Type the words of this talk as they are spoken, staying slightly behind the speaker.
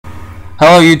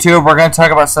Hello YouTube, we're going to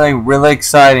talk about something really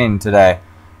exciting today.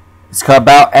 It's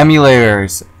about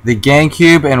emulators. The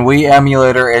Gamecube and Wii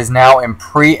emulator is now in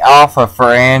pre-alpha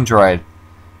for Android.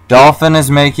 Dolphin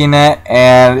is making it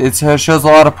and it shows a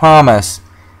lot of promise.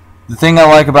 The thing I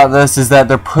like about this is that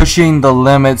they're pushing the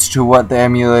limits to what the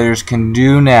emulators can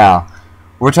do now.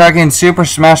 We're talking Super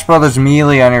Smash Bros.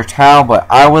 Melee on your tablet.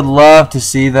 I would love to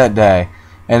see that day.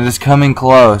 And it's coming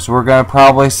close. We're going to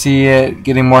probably see it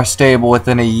getting more stable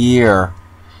within a year.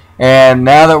 And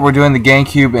now that we're doing the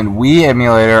GameCube and Wii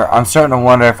emulator, I'm starting to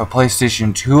wonder if a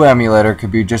PlayStation 2 emulator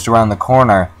could be just around the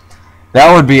corner.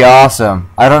 That would be awesome.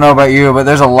 I don't know about you, but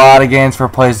there's a lot of games for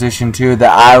PlayStation 2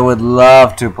 that I would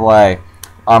love to play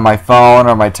on my phone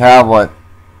or my tablet.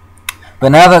 But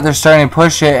now that they're starting to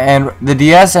push it, and the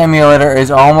DS emulator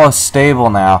is almost stable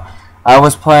now. I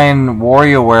was playing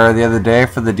WarioWare the other day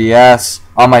for the DS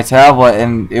on my tablet,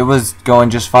 and it was going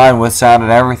just fine with sound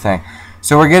and everything.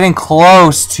 So we're getting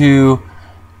close to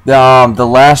the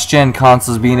last gen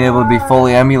consoles being able to be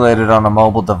fully emulated on a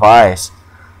mobile device.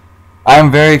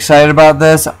 I'm very excited about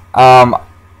this.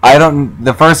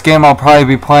 The first game I'll probably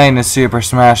be playing is Super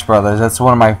Smash Bros. That's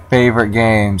one of my favorite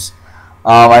games.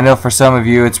 I know for some of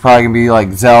you it's probably gonna be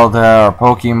like Zelda or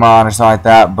Pokemon or something like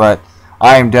that, but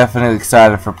I am definitely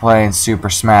excited for playing Super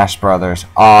Smash Bros.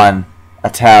 On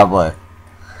a tablet.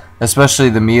 Especially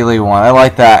the Melee one. I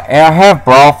like that. And I have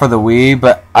Brawl for the Wii,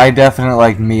 but I definitely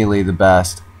like Melee the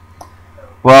best.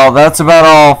 Well, that's about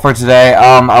all for today.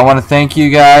 I want to thank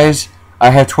you guys. I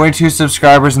have 22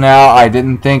 subscribers now. I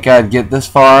didn't think I'd get this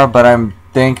far, but I'm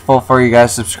thankful for you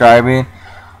guys subscribing.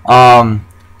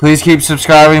 Please keep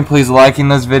subscribing. Please liking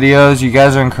those videos. You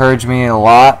guys are encouraging me a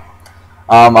lot.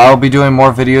 I will be doing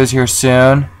more videos here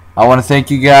soon. I want to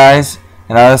thank you guys,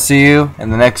 and I'll see you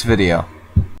in the next video.